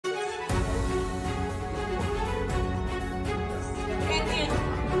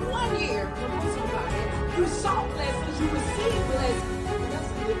saw blessings, you received blessings.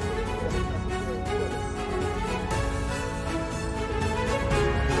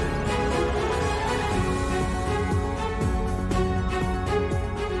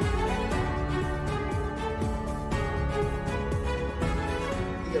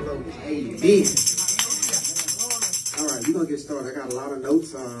 Amen. All right, we're going to get started. I got a lot of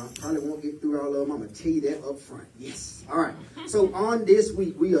notes. Probably won't get through all of them. I'm going to tell you that up front. Yes. All right. So on this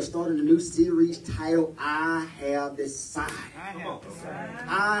week, we are starting a new series titled, I Have Decided.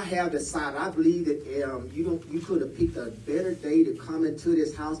 I have decided. I believe that you could have picked a better day to come into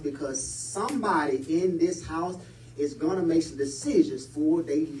this house, because somebody in this house is going to make some decisions before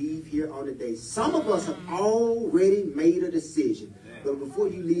they leave here on the day. Some of us have already made a decision. But before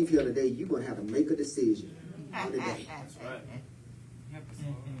you leave here today, you're going to have to make a decision on the day.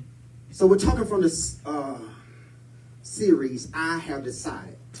 So we're talking from this series, I Have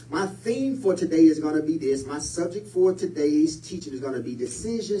Decided. My theme for today is going to be this. My subject for today's teaching is going to be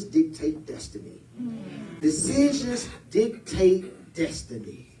Decisions Dictate Destiny. Decisions dictate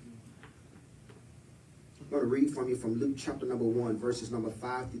destiny. I'm going to read from you from Luke chapter number 1, verses number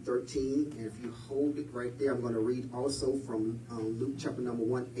 5 through 13. And if you hold it right there, I'm going to read also from Luke chapter number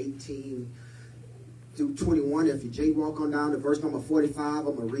 1, 18 through 21. If you jaywalk on down to verse number 45,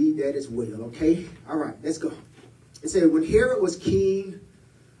 I'm going to read that as well, okay? All right, let's go. It said, when Herod was king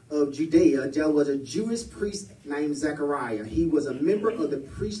of Judea, there was a Jewish priest named Zechariah. He was a member of the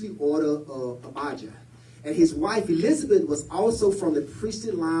priestly order of Abijah. And his wife Elizabeth was also from the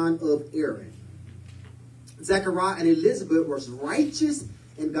priestly line of Aaron. Zechariah and Elizabeth was righteous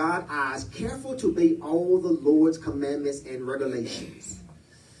in God's eyes, careful to obey all the Lord's commandments and regulations.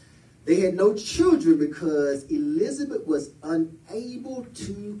 They had no children because Elizabeth was unable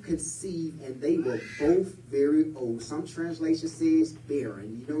to conceive, and they were both very old. Some translation says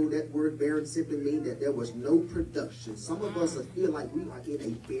barren. You know that word barren simply means that there was no production. Some of us feel like we are in a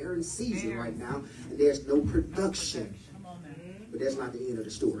barren season right now, and there's no production. But that's not the end of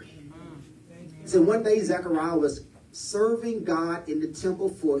the story. So one day Zechariah was serving God in the temple,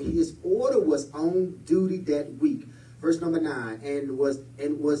 for his order was on duty that week. Verse number 9, and was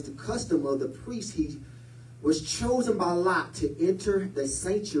the custom of the priest. He was chosen by lot to enter the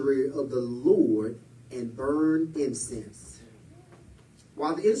sanctuary of the Lord and burn incense.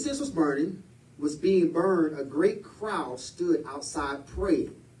 While the incense was being burned, a great crowd stood outside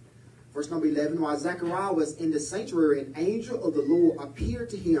praying. Verse number 11, while Zechariah was in the sanctuary, an angel of the Lord appeared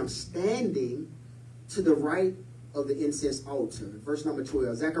to him standing to the right of the incense altar. Verse number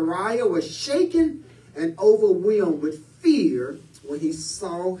 12, Zechariah was shaken and overwhelmed with fear when he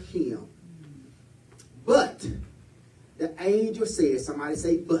saw him. But the angel said, somebody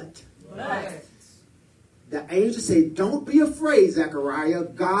say but. But. The angel said, don't be afraid, Zechariah.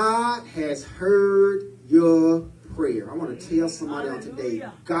 God has heard your prayer. I want to tell somebody on today,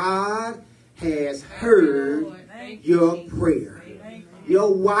 God has heard your prayer.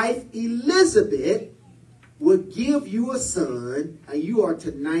 Your wife Elizabeth will give you a son, and you are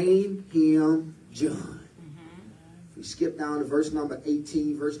to name him John. If we skip down to verse number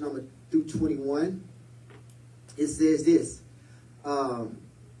 18, verse number through 21, it says this.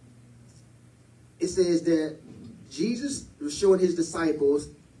 It says that Jesus was showing his disciples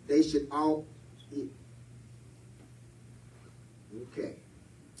they should all eat. Okay.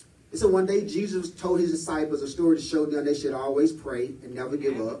 And so one day Jesus told his disciples a story to show them they should always pray and never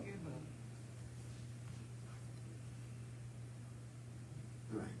give up.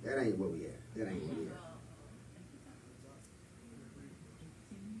 All right, that ain't where we at. That ain't where we at.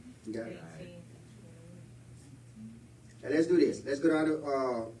 You got it? Now let's do this. Let's go down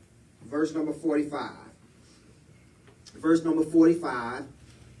to verse number 45. Verse number 45,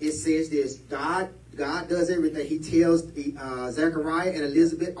 it says this. God does everything. He tells Zechariah and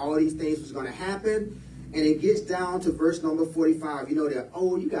Elizabeth all these things was going to happen. And it gets down to verse number 45. You know, they're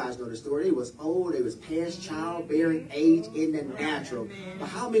old. You guys know the story. They was old. They was past childbearing age in the natural. But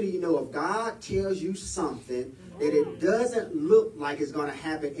how many of you know if God tells you something that it doesn't look like it's going to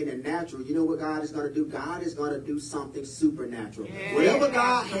happen in the natural, you know what God is going to do? God is going to do something supernatural. Whatever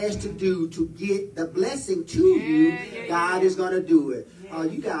God has to do to get the blessing to you, God is going to do it.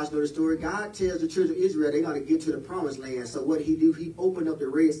 You guys know the story. God tells the children of Israel they're going to get to the promised land. So what did he do? He opened up the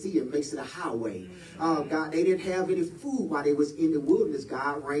Red Sea and makes it a highway. God, they didn't have any food while they was in the wilderness.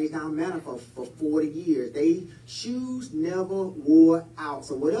 God rained down manna for 40 years. They shoes never wore out.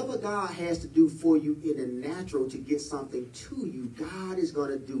 So whatever God has to do for you in the natural to get something to you, God is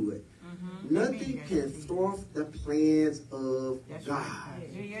going to do it. Nothing can thwart the plans of God.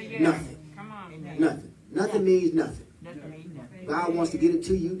 Nothing. Nothing. Nothing means nothing. God wants to get it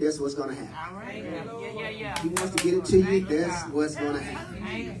to you, that's what's going to happen. All right. Yeah. He wants to get it to you, that's what's going to happen.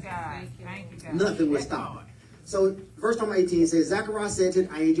 Thank you, God. Thank you, God. Nothing will stop it. So, verse number 18 says, Zechariah said to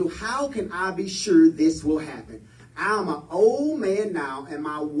the angel, how can I be sure this will happen? I am an old man now, and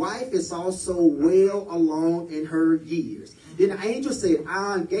my wife is also well along in her years. Then the angel said,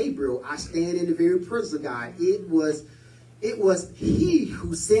 I am Gabriel. I stand in the very presence of God. It was he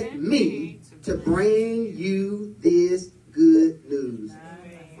who sent me to bring you this good news.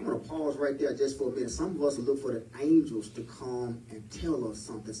 I'm going to pause right there just for a minute. Some of us will look for the angels to come and tell us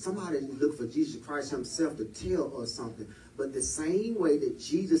something. Somebody look for Jesus Christ himself to tell us something. But the same way that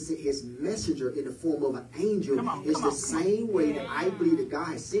Jesus sent his messenger in the form of an angel is the same way that I believe that God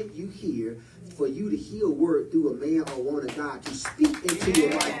has sent you here for you to hear a word through a man or woman of God to speak into your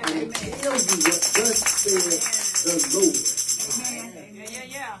life and tell you what thus said the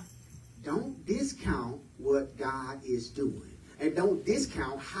Lord. Don't discount what God is doing. And don't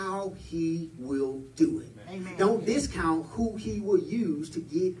discount how he will do it. Amen. Don't discount who he will use to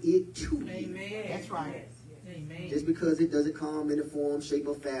get it to you. Amen. That's right. Amen. Just because it doesn't come in the form, shape,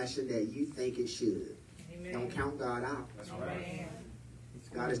 or fashion that you think it should. Amen. Don't count God out. That's right.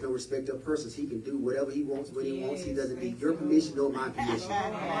 God is no respecter of persons. He can do whatever he wants when he wants. He doesn't need your permission nor my permission.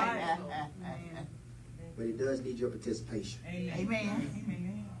 But he does need your participation.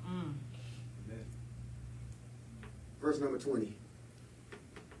 Amen. Verse number 20.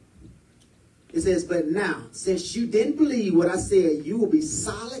 It says, but now, since you didn't believe what I said, you will be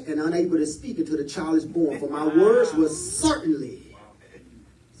silent and unable to speak until the child is born. For my words was certainly.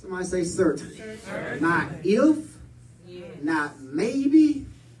 Somebody say certainly. Not if, not maybe,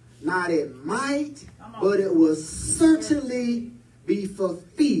 not it might, but it will certainly be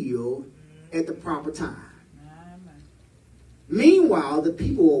fulfilled at the proper time. Meanwhile, the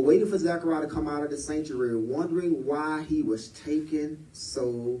people were waiting for Zechariah to come out of the sanctuary, wondering why he was taking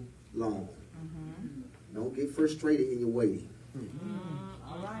so long. Don't get frustrated in your waiting.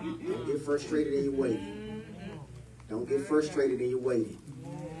 Don't get frustrated in your waiting. Don't get frustrated in your waiting.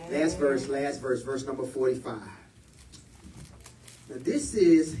 Last verse, verse number 45. Now this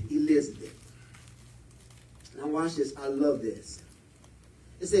is Elizabeth. Now watch this. I love this.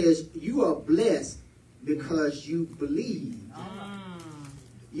 It says, you are blessed because you believe.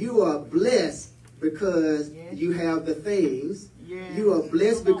 You are blessed because you have the things. You are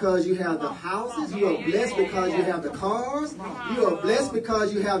blessed because you have the houses. You are blessed because you have the cars. You are blessed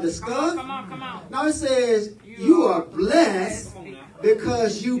because you have the stuff. Now it says, you are blessed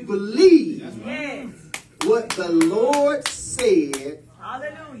because you believe what the Lord said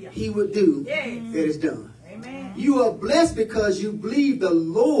he would do. That is done. You are blessed because you believe the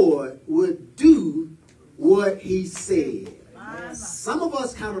Lord would do what he said. Some of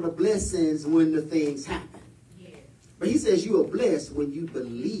us count the blessings when the things happen. But he says you are blessed when you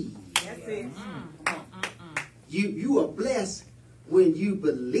believe. That's it. You are blessed when you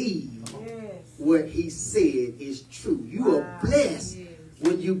believe what he said is true. You are blessed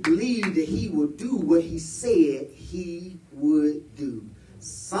when you believe that he will do what he said he would do.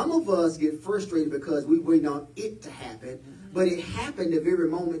 Some of us get frustrated because we wait on it to happen. But it happened the very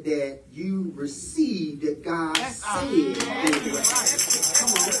moment that you received that God said. Come on.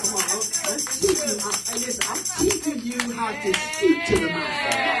 I'm teaching you how to speak to the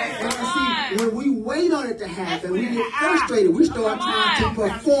mouth. And see, when we wait on it to happen, we get frustrated. We start trying to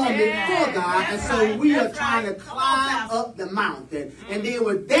perform it for God. And so we are trying to climb up the mountain. And then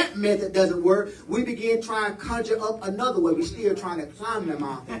when that method doesn't work, we begin trying to conjure up another way. We're still trying to climb the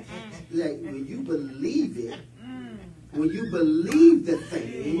mountain. Like, when you believe it, when you believe the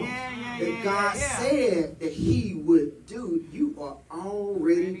thing that God said that he would do, you are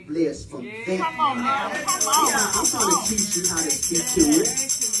already blessed from that. Come on now. I'm trying to teach you how to speak to it.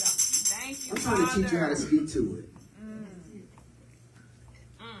 I'm trying to teach you how to speak to it.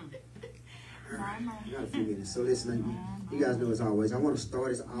 I got a few minutes. So listen, you guys know as always, I want to start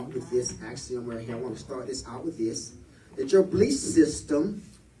this out with this axiom right here. I want to start this out with this. That your belief system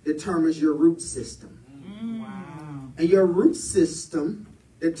determines your root system. And your root system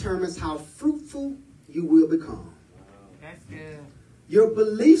determines how fruitful you will become. That's good. Your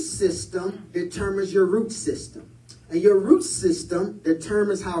belief system determines your root system. And your root system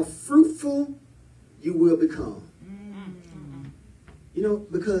determines how fruitful you will become. You know,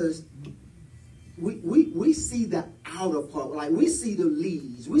 because we see the outer part. Like, we see the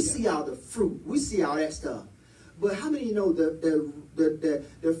leaves. We see all the fruit. We see all that stuff. But how many of you know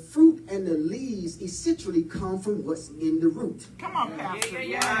the fruit and the leaves essentially come from what's in the root? Come on, Pastor.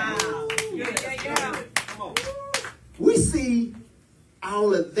 Come on. We see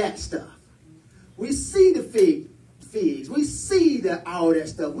all of that stuff. We see the figs. We see that all that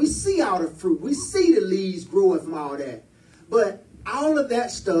stuff. We see all the fruit. We see the leaves growing from all that. But all of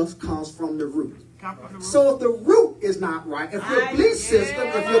that stuff comes from the root. So if the root is not right, if your belief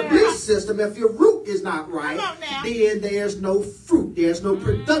system, if your root is not right, then there's no fruit. There's no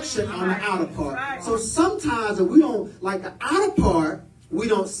production on the outer part. So sometimes if we don't like the outer part, we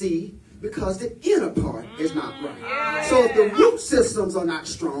don't see because the inner part is not right. So if the root systems are not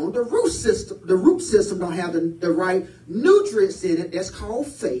strong, the root system don't have the right nutrients in it. That's called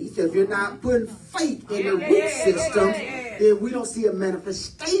faith. If you're not putting faith in the root system, then we don't see a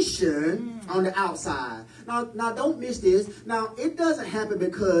manifestation on the outside. Now don't miss this. Now, it doesn't happen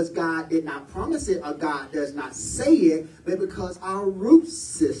because God did not promise it or God does not say it, but because our root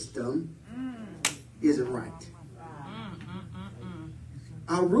system isn't right.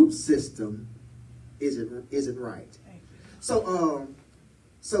 Our root system isn't right. So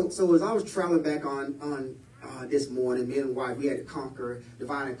as I was traveling back on this morning, me and wife, we had to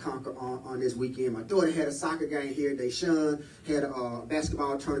divide and conquer on this weekend. My daughter had a soccer game here. Deshaun had a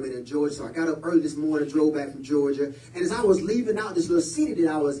basketball tournament in Georgia. So I got up early this morning, drove back from Georgia. And as I was leaving out this little city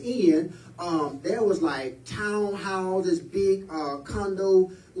that I was in, there was like townhouses, big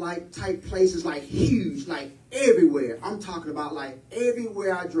condo-like type places, like huge, like everywhere. I'm talking about like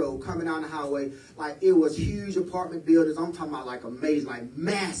everywhere I drove, coming down the highway, like it was huge apartment buildings. I'm talking about like amazing, like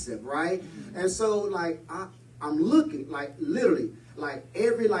massive, right? And so like I'm looking, like literally, like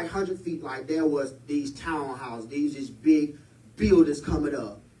every like 100 feet, like there was these townhouses, these big buildings coming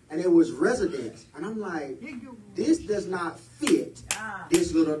up. And it was residents. And I'm like, this does not fit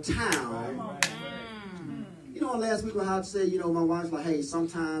this little town. You know, last week I had to say, you know, my wife's like, hey,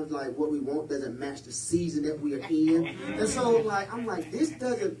 sometimes like what we want doesn't match the season that we are in. And so like, I'm like,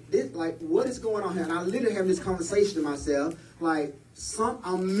 like, what is going on here? And I literally have this conversation to myself, like,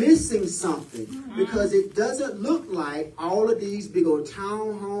 I'm missing something because it doesn't look like all of these big old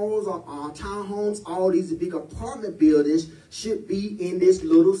townhomes, all these big apartment buildings should be in this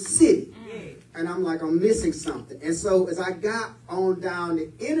little city. And I'm like, I'm missing something. And so as I got on down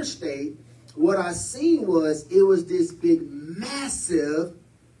the interstate, what I seen was this big, massive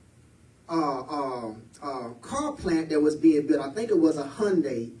car plant that was being built. I think it was a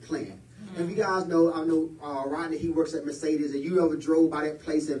Hyundai plant. And if you guys know, I know Rodney, he works at Mercedes, and you ever drove by that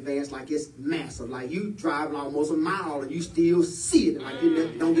place in Vance, like it's massive. Like you drive almost a mile and you still see it, like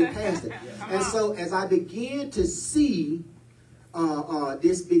you don't get past it. And so as I began to see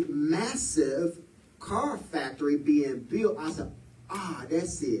this big, massive car factory being built, I said,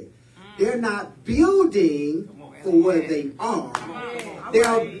 that's it. They're not building for what they are. They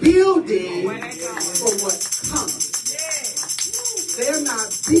are building for what's coming. They're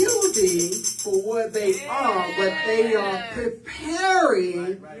not building for what they are, but they are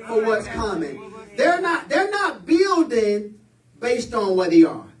preparing for what's coming. They're not building based on what they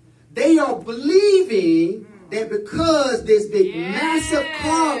are. They are believing that because this big massive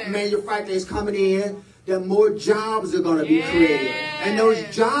car manufacturer is coming in, that more jobs are going to be created. And those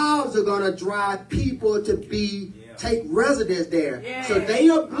jobs are going to drive people to take residence there. So they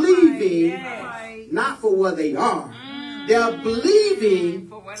are believing not for what they are. They are believing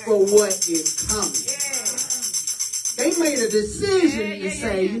for what is coming. They made a decision to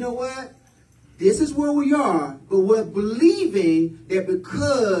say, you know what? This is where we are, but we're believing that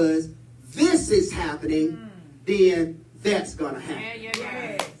because this is happening, then that's going to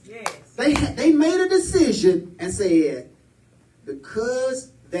happen. They made a decision and said,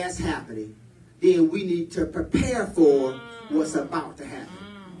 because that's happening, then we need to prepare for what's about to happen.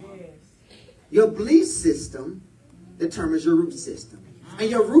 Your belief system determines your root system. And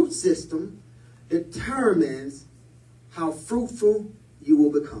your root system determines how fruitful you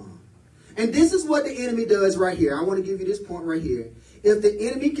will become. And this is what the enemy does right here. I want to give you this point right here. If the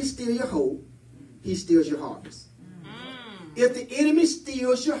enemy can steal your hope, he steals your harvest. If the enemy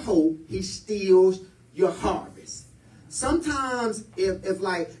steals your hope, he steals your harvest. Sometimes if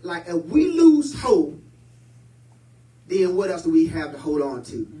we lose hope, then what else do we have to hold on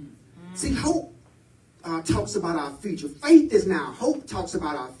to? See, hope talks about our future. Faith is now. Hope talks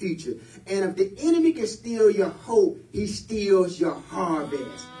about our future. And if the enemy can steal your hope, he steals your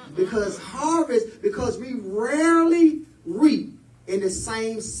harvest. Because we rarely reap in the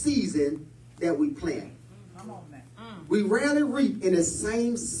same season that we plant. We rarely reap in the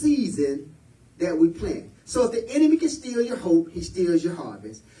same season that we plant. So if the enemy can steal your hope, he steals your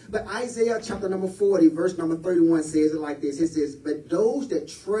harvest. But Isaiah chapter number 40, verse number 31 says it like this. It says, but those that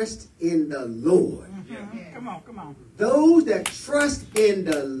trust in the Lord. Come on. Those that trust in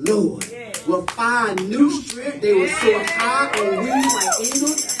the Lord will find new strength. They will soar high on wings like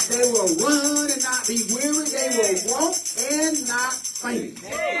eagles. They will run and not be weary. They will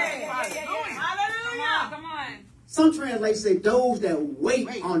right? Say those that wait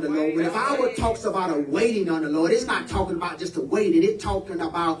on the Lord. When the Bible talks about a waiting on the Lord, it's not talking about just a waiting. It's talking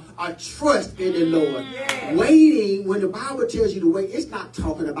about a trust in the Lord. Waiting, when the Bible tells you to wait, it's not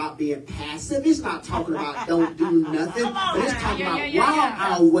talking about being passive. It's not talking about don't do nothing. But it's talking about while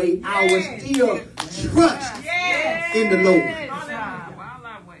I wait, I will still trust in the Lord.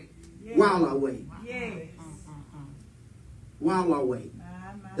 While I wait. While I wait.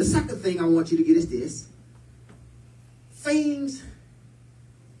 The second thing I want you to get is this. Things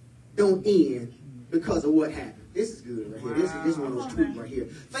don't end because of what happened. This is good right here. This is one of those truths right here.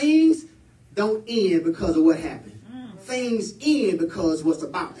 Things don't end because of what happened. Things end because what's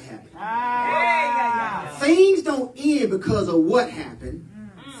about to happen. Things don't end because of what happened.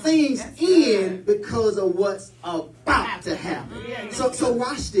 Things end because of what's about to happen. So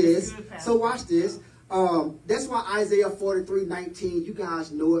watch this. That's why Isaiah 43:19, you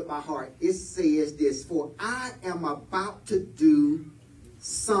guys know it by heart. It says this, for I am about to do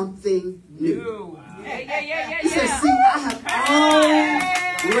something new. It says, see, I have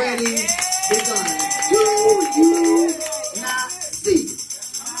already begun. Do you not see?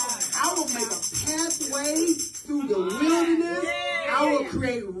 I will make a pathway through the wilderness. I will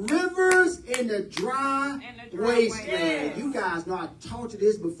create rivers in the dry wasteland. You guys know I taught you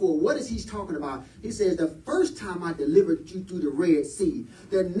this before. What is he talking about? He says, the first time I delivered you through the Red Sea,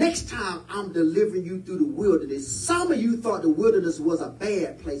 the next time I'm delivering you through the wilderness. Some of you thought the wilderness was a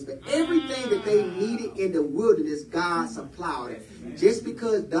bad place, but everything that they needed in the wilderness, God supplied it. Just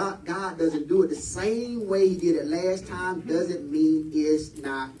because God doesn't do it the same way he did it last time doesn't mean it's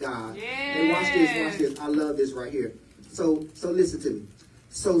not God. And watch this. I love this right here. So listen to me.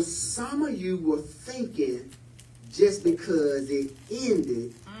 So some of you were thinking just because it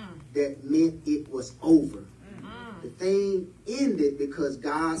ended, that meant it was over. The thing ended because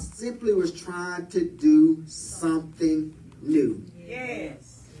God simply was trying to do something new.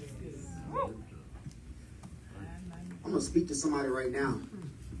 Yes. I'm going to speak to somebody right now.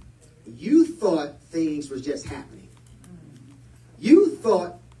 You thought things was just happening. You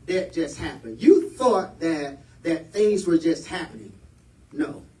thought that just happened. You thought that things were just happening.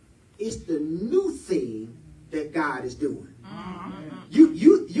 No. It's the new thing that God is doing.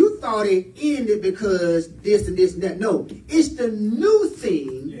 You thought it ended because this and this and that. No. It's the new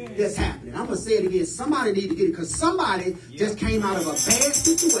thing that's happening. I'm going to say it again. Somebody need to get it because somebody just came out of a bad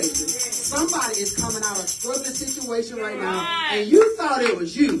situation. Somebody is coming out of a struggling situation right now. And you thought it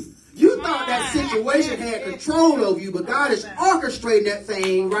was you. You thought that situation had control over you, but God is orchestrating that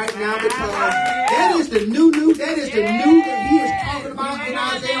thing right now because that is the new. That is the new that he is talking about in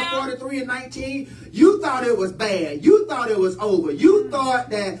Isaiah 43:19. You thought it was bad. You thought it was over. You thought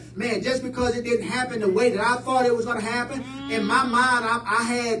that, man, just because it didn't happen the way that I thought it was going to happen, in my mind, I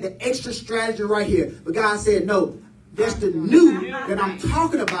had the extra strategy right here. But God said, no, that's the new that I'm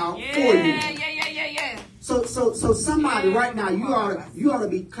talking about for you. So somebody right now, you ought to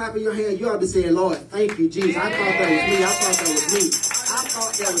be clapping your hands. You ought to be saying, Lord, thank you, Jesus. I thought that was me. I thought that was me. I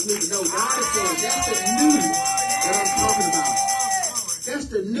thought that was me. But no, God is saying, that's the new that I'm talking about. That's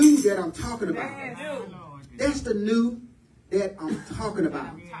the new that I'm talking about. That's the new that I'm talking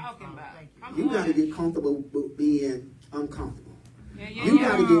about. You got to get comfortable with being uncomfortable. You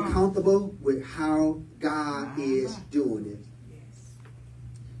got to get comfortable with how God is doing it.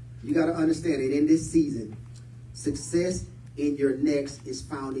 You got to understand that in this season, success in your next is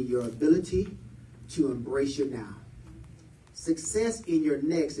found in your ability to embrace your now. Success in your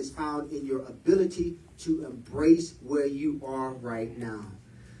next is found in your ability to embrace where you are right now.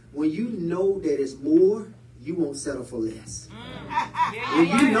 When you know that it's more, you won't settle for less. When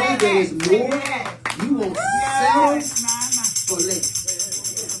you know that it's more, you won't settle for less.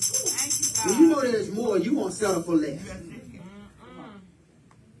 When you know that it's more, you won't settle for less.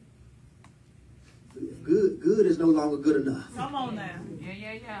 Good is no longer good enough. Come on now.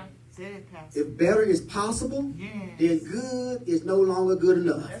 If better is possible, then good is no longer good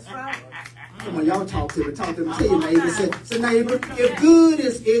enough. That's right. Come on, y'all talk to me. Tell your neighbor. Say neighbor, if good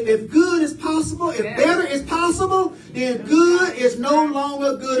is possible, if better is possible, then good is no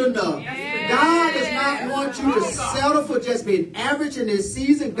longer good enough. God does not want you to settle for just being average in this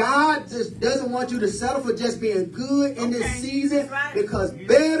season. God just doesn't want you to settle for just being good in this season because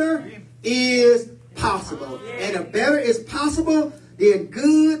better is possible. And if better is possible, then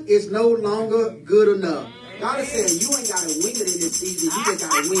good is no longer good enough. God is saying you ain't got to wing it in this season. You just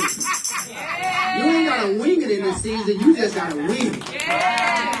got to wing it. You ain't got to wing it in this season. You just got to wing it.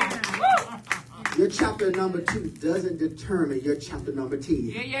 Your chapter number 2 doesn't determine your chapter number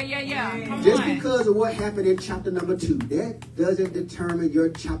 10. Just because of what happened in chapter number 2, that doesn't determine your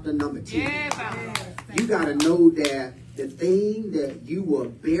chapter number 10. You got to know that the thing that you were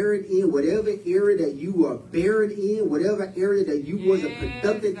buried in, whatever area that you were buried in, whatever area that you wasn't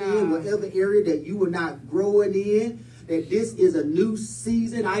productive in, whatever area that you were not growing in, that this is a new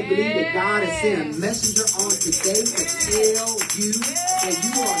season. I believe that God has sent a messenger on today to tell you that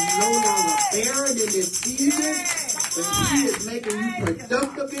you are no longer barren in this season, that He is making you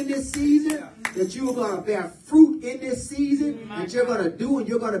productive in this season, that you are going to bear fruit in this season, that you're going to do and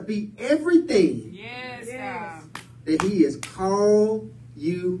you're going to be everything that He has called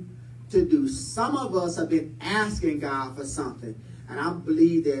you to do. Some of us have been asking God for something. And I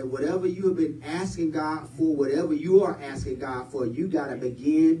believe that whatever you have been asking God for, whatever you are asking God for, you got to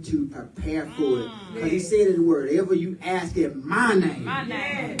begin to prepare for it. Because He said in the Word, whatever you ask in my name,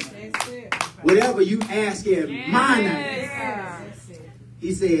 whatever you ask in my name,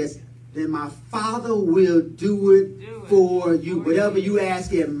 He says, then my Father will do it for you. Whatever you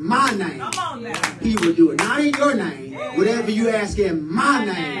ask in my name, He will do it. Not in your name. Whatever you ask in my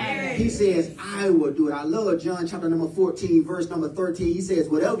name, He says, I will do it. I love John chapter number 14, verse number 13. He says,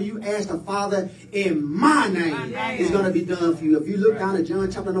 whatever you ask the Father in my name is going to be done for you. If you look down at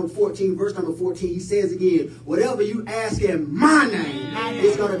John chapter number 14, verse number 14, He says again, whatever you ask in my name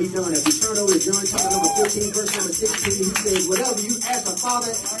is going to be done. If you turn over to John chapter number 15, verse number 16, He says, whatever you ask the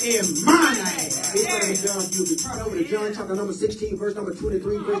Father in my name is going to be done for you. If you turn over to John chapter number 16, verse number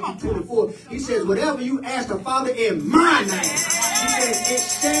 23, verse 24, He says, whatever you ask the Father in my name, He says, it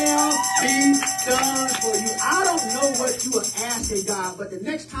shall be done for you. I don't know what you are asking God, but the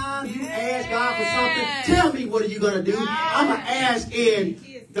next time you ask God for something, tell me what are you going to do. I'm going to ask in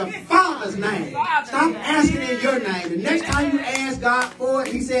the Father's name. Stop asking in your name. The next time you ask God for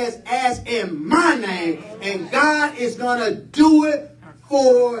it, He says, ask in my name. And God is going to do it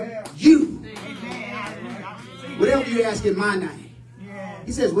for you. Whatever you ask in my name.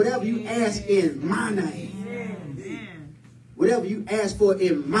 He says, whatever you ask in my name. Whatever you ask for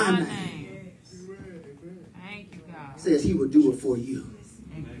in my name, says He will do it for you.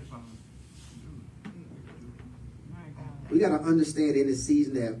 We got to understand in this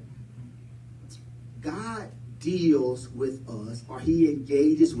season that God deals with us, or He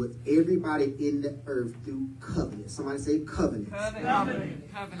engages with everybody in the earth through covenant. Somebody say covenant.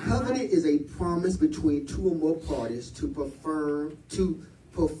 Covenant is a promise between two or more parties to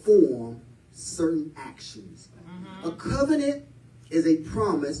perform certain actions. A covenant is a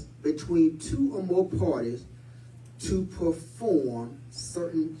promise between two or more parties to perform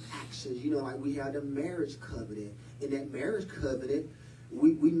certain actions. You know, like we have the marriage covenant. In that marriage covenant,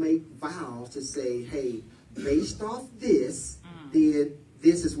 we make vows to say, hey, based off this, then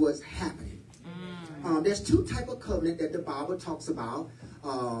this is what's happening. There's two types of covenant that the Bible talks about.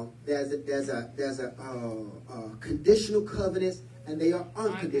 There's a conditional covenant, and they are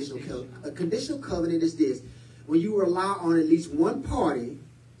unconditional covenant. A conditional covenant is this: when you rely on at least one party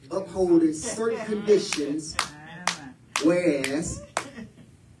upholding certain conditions, whereas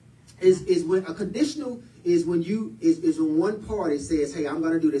is when a conditional is when one party says, hey, I'm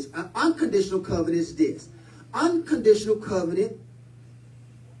going to do this. An unconditional covenant is this. Unconditional covenant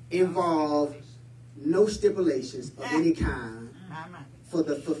involves no stipulations of any kind for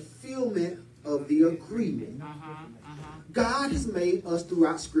the fulfillment of the agreement. God has made us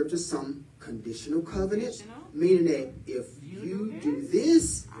throughout Scripture some conditional covenants, meaning that if you do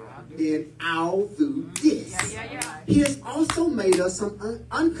this, then I'll do this. He has also made us some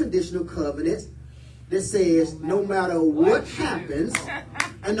unconditional covenants that says no matter what happens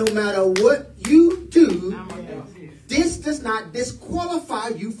and no matter what you do, this does not disqualify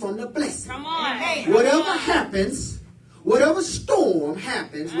you from the blessing. Whatever happens, whatever storm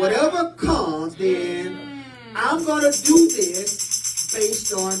happens, whatever comes, then I'm going to do this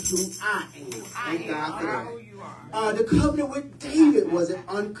based on who I am. Thank God for that. The covenant with David was an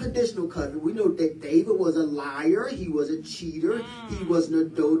unconditional covenant. We know that David was a liar. He was a cheater. He was an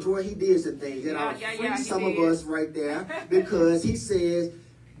adulterer. He did some things. And I'll free some of us right there, because he says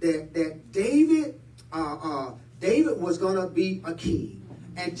that David was going to be a king.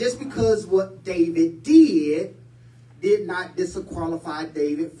 And just because what David did not disqualify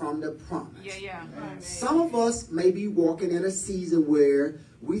David from the promise. Some of us may be walking in a season where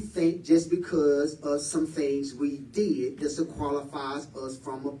we think just because of some things we did disqualifies us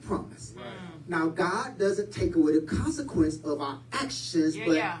from a promise. Now, God doesn't take away the consequence of our actions,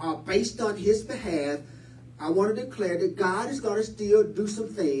 but are based on His behalf. I want to declare that God is going to still do some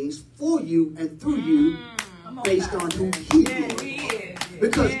things for you and through you based on who He is.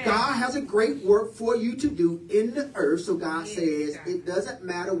 Because God has a great work for you to do in the earth. So God says, it doesn't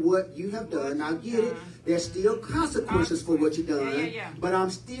matter what you have done. Now get it. There's still consequences for what you've done. But I'm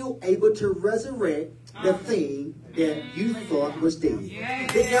still able to resurrect the thing that you thought was dead.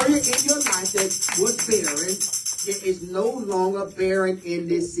 The area in your life that was barren, it is no longer barren in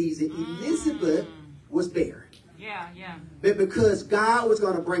this season. Elizabeth was barren. But because God was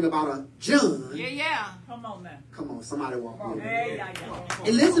going to bring about a John. Come on now. Come on, somebody walk in.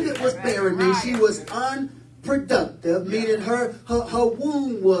 Elizabeth was barren, meaning she was unproductive, meaning her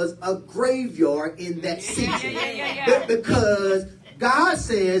womb was a graveyard in that season. But because God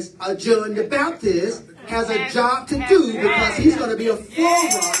says John the Baptist has a job to do because he's going to be a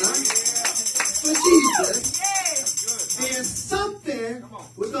forerunner for Jesus, then something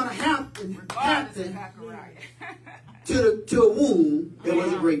was going to happen to a womb that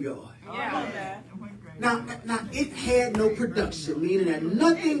was a graveyard. Now, it had no production, meaning that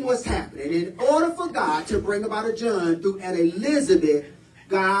nothing was happening. In order for God to bring about a John through an Elizabeth,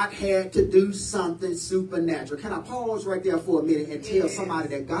 God had to do something supernatural. Can I pause right there for a minute and tell somebody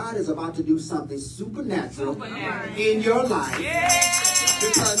that God is about to do something supernatural in your life?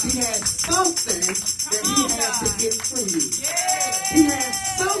 Because he has something that he has to get through you. He has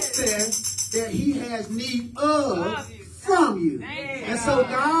something that he has need of from you. And so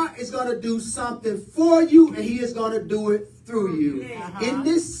God is going to do something for you, and he is going to do it through you. In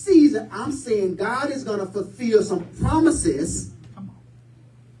this season, I'm saying God is going to fulfill some promises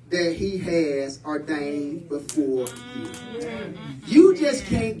that he has ordained before you. You just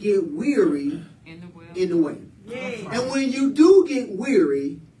can't get weary in the way. And when you do get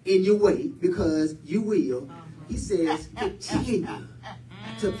weary in your wait, because you will, he says, continue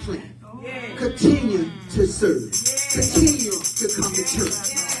to plant. Continue to serve. Continue to come to church.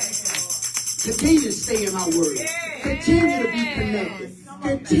 Continue to stay in my word. Continue to be connected.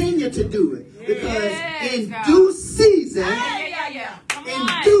 Continue to do it. Because in due season,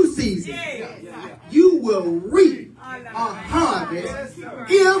 you will reap a harvest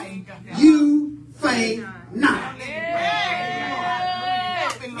if you faint not.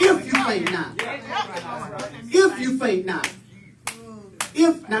 If you faint not. If you faint not.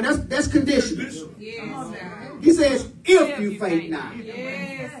 Now that's conditional. He says, if you faint not.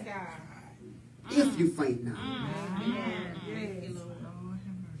 If you faint not.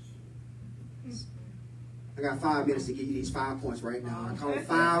 I got 5 minutes to give you these 5 points right now. I call it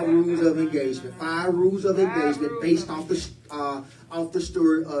 5 rules of engagement. 5 rules of engagement based off the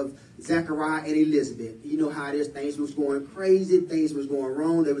story of Zechariah and Elizabeth. You know how it is. Things was going crazy. Things was going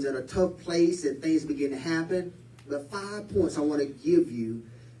wrong. They was in a tough place and things began to happen. The 5 points I want to give you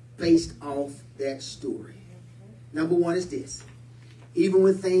based off that story. Number 1 is this. Even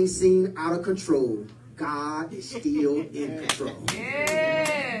when things seem out of control, God is still in control.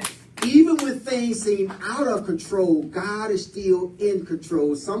 Even when things seem out of control, God is still in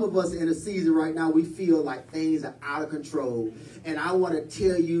control. Some of us in a season right now, we feel like things are out of control. And I want to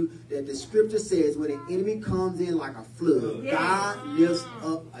tell you that the scripture says when the enemy comes in like a flood, God lifts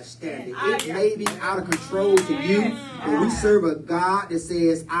up a standard. It may be out of control to you, but we serve a God that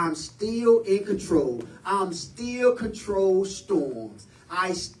says, I'm still in control. I'm still control storms.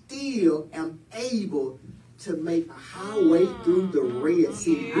 I still am able to make a highway through the Red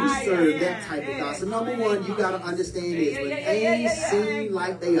Sea. We serve that type of God. So number 1, you got to understand this. When things seem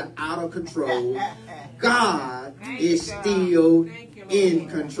like they are out of control, God is still in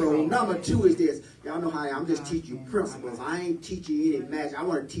control. Number 2 is this. Y'all know how I'm just teaching you principles. I ain't teaching you any magic. I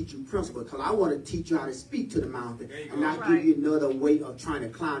want to teach you principles because I want to teach you how to speak to the mountain and not give you another way of trying to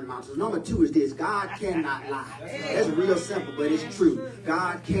climb the mountain. So number 2 is this. God cannot lie. That's real simple, but it's true.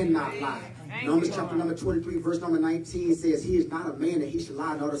 God cannot lie. Numbers chapter number 23, verse number 19 says, he is not a man that he should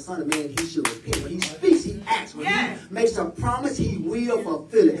lie, nor the son of man that he should repent. When he speaks, he acts. When he makes a promise, he will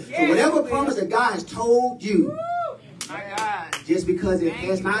fulfill it. So whatever promise that God has told you, just because it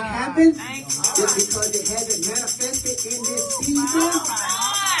has not happened, just because it hasn't manifested in this season,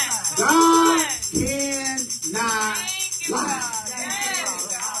 God cannot lie.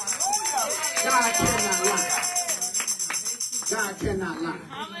 God cannot lie. God cannot lie.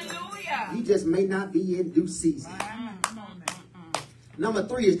 He just may not be in due season. Number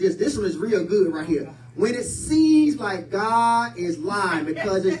 3 is this. This one is real good right here. When it seems like God is lying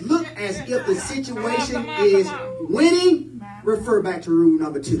because it looks as if the situation is winning, refer back to rule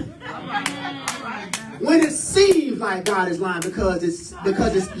number 2. When it seems like God is lying because it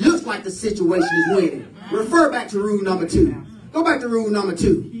looks like the situation is winning, refer back to rule number 2. Go back to rule number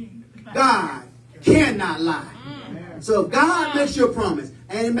 2. God cannot lie. So if God makes you a promise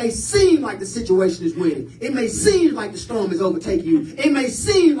And it may seem like the situation is winning. It may seem like the storm is overtaking you. It may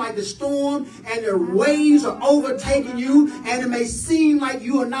seem like the storm and the waves are overtaking you. And it may seem like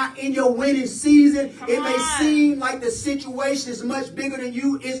you are not in your winning season. It may seem like the situation is much bigger than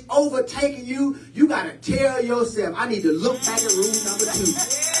you. It's overtaking you. You got to tell yourself, I need to look back at rule number 2.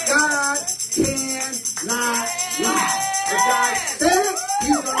 God cannot lie. If God said it,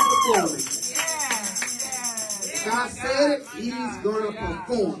 he's going to perform it. God said it, he's going to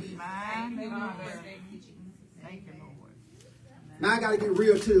perform it. Now I got to get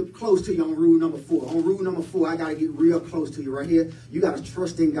real close to you on rule number 4. On rule number 4, I got to get real close to you right here. You got to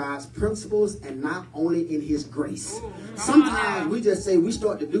trust in God's principles and not only in his grace. Sometimes we just say, we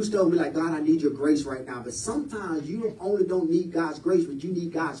start to do stuff and be like, God, I need your grace right now. But sometimes you only don't need God's grace, but you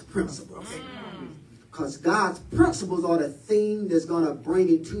need God's principles. Because God's principles are the thing that's going to bring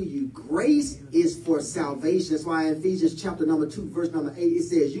it to you. Grace is for salvation. That's why in Ephesians chapter number 2, verse number 8, it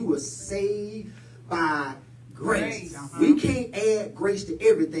says you were saved by grace. We can't add grace to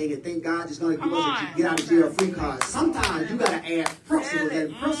everything and think God is going to give us a get out of jail free card. Sometimes you got to add principles,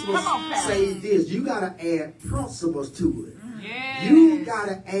 and principles say this. You got to add principles to it. You got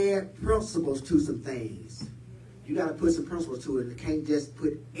to add principles to some things. You got to put some principles to it. You can't just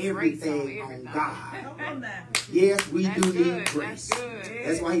put everything on God. Yes, we do need grace.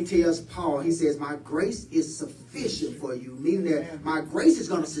 That's why he tells Paul, he says, my grace is sufficient for you. Meaning that my grace is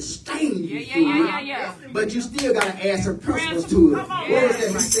going to sustain you through it. But you still got to add some principles to it. What is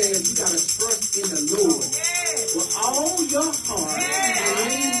that? He says, you got to trust in the Lord with all your heart and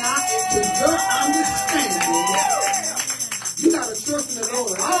lean not into your understanding. You got to trust in the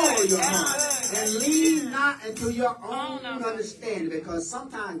Lord with all your heart. And lean not into your own understanding, because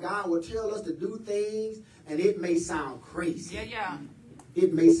sometimes God will tell us to do things and it may sound crazy.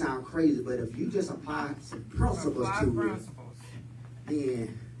 It may sound crazy, but if you just apply some principles to it,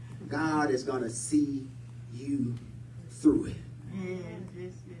 then God is going to see you through it.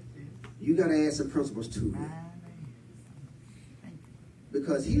 You got to add some principles to it.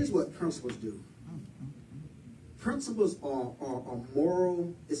 Because here's what principles do. Principles are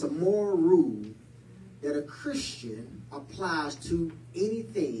moral. It's a moral rule that a Christian applies to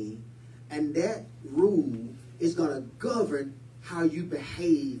anything, and that rule is going to govern how you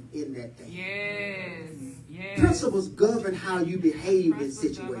behave in that thing. Yes. Principles govern how you behave in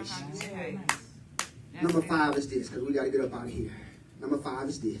situations. Number 5 is this, because we got to get up out of here. Number 5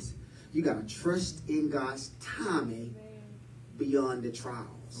 is this. You got to trust in God's timing beyond the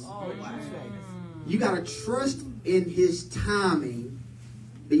trials. You got to trust in his timing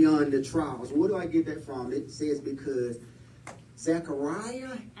beyond the trials. Where do I get that from? It says because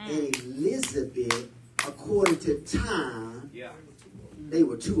Zechariah and Elizabeth, according to time, they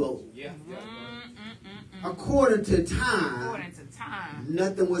were too old. According to time,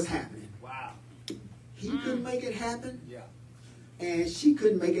 nothing was happening. He couldn't make it happen, and she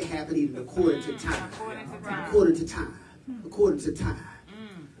couldn't make it happen even according to time. According to time. According to time.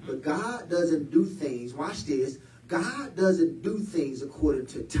 But God doesn't do things, watch this, God doesn't do things according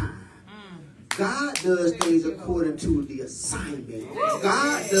to time. God does things according to the assignment.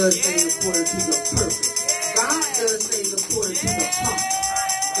 God does things according to the purpose. God does things according to the promise.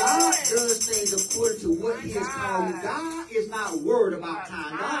 God does things according to what he has called you. God is not worried about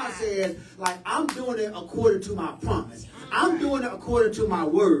time. God says, like, I'm doing it according to my promise. I'm doing it according to my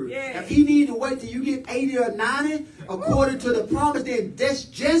word. If he needs to wait till you get 80 or 90 according to the promise, then that's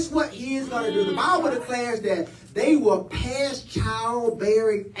just what he is going to do. The Bible declares that they were past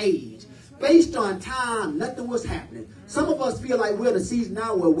childbearing age. Based on time, nothing was happening. Some of us feel like we're in a season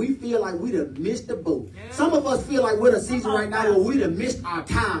now where we feel like we done missed the boat. Some of us feel like we're in a season right now where we done missed our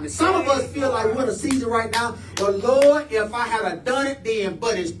time. And some of us feel like we're in a season right now where, Lord, if I had done it then,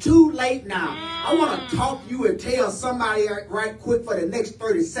 but it's too late now. I want to talk to you and tell somebody right quick for the next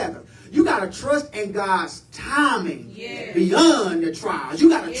 30 seconds. You got to trust in God's timing beyond the trials. You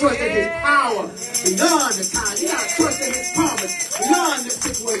got to trust in his power beyond the time. You got to trust in his promise beyond the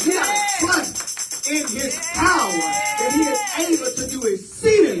situation. You got to trust in his power that he is able to do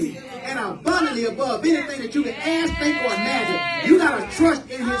exceedingly and abundantly above anything that you can ask, think, or imagine. You got to trust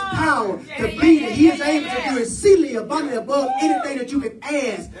in his power to be that he is able to do exceedingly abundantly above anything that you can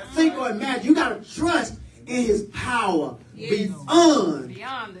ask, think, or imagine. You got to trust in his power beyond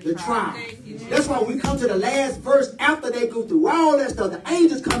the trial. That's why we come to the last verse after they go through all that stuff. The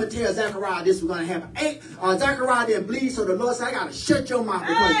angels come and tell Zechariah this was going to happen. Zechariah didn't bleed, so the Lord said, I got to shut your mouth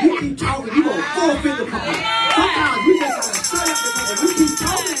because you keep talking, you're going to forfeit the promise. Sometimes we just got to shut up because if we keep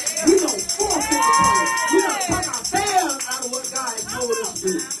talking, we're going to forfeit the promise. We're going to take ourselves out of what God has told us to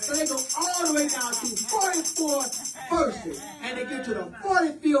do. So they go all the way down to 44 verses, and they get to the 45th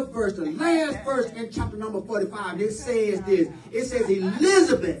fourth verse, the last verse in chapter number 45, it says this. It says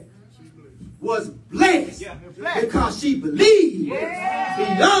Elizabeth was blessed because she believed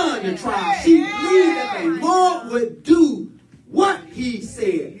beyond the trial. She believed that the Lord would do what he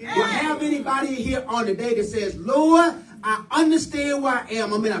said. Will have anybody here on the day that says, Lord, I understand where I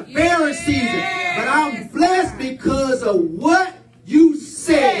am. I'm in a barren season, but I'm blessed because of what you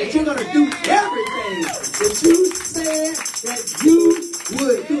said, that you're going to do everything that you said that you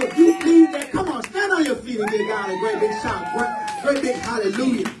would do. If you believe that, come on, stand on your feet and give God a great big shout. Great big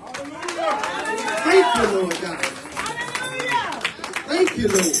hallelujah. Thank you, Lord God. Thank you,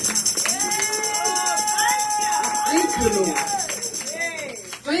 Lord. Thank you, Lord.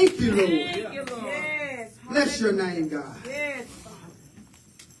 Thank you, Lord. Bless your name, God.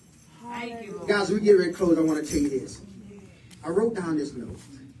 Guys, we get ready to close. I want to tell you this. I wrote down this note.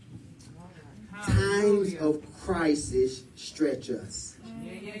 Times of crisis stretch us.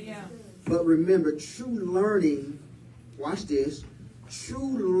 But remember, true learning, watch this,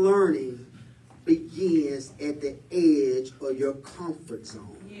 true learning begins at the edge of your comfort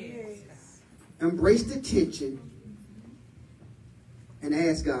zone. Embrace the tension and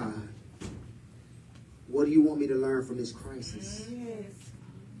ask God, what do you want me to learn from this crisis?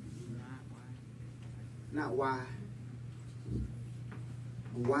 Not why.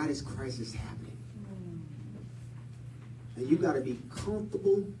 Why this crisis happening? And you got to be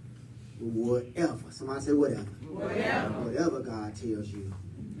comfortable with whatever. Somebody say whatever. Whatever God tells you.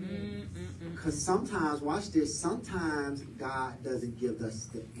 Because sometimes, watch this, sometimes God doesn't give us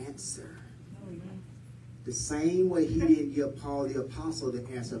the answer. The same way he didn't give Paul the apostle the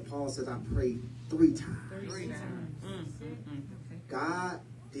answer. Paul says, I prayed 3 times. God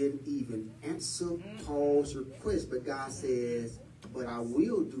didn't even answer Paul's request, but God says, but I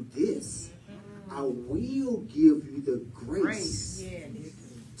will do this. I will give you the grace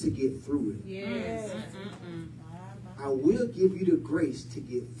to get through it. I will give you the grace to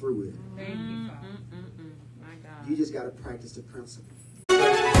get through it. You just got to practice the principle.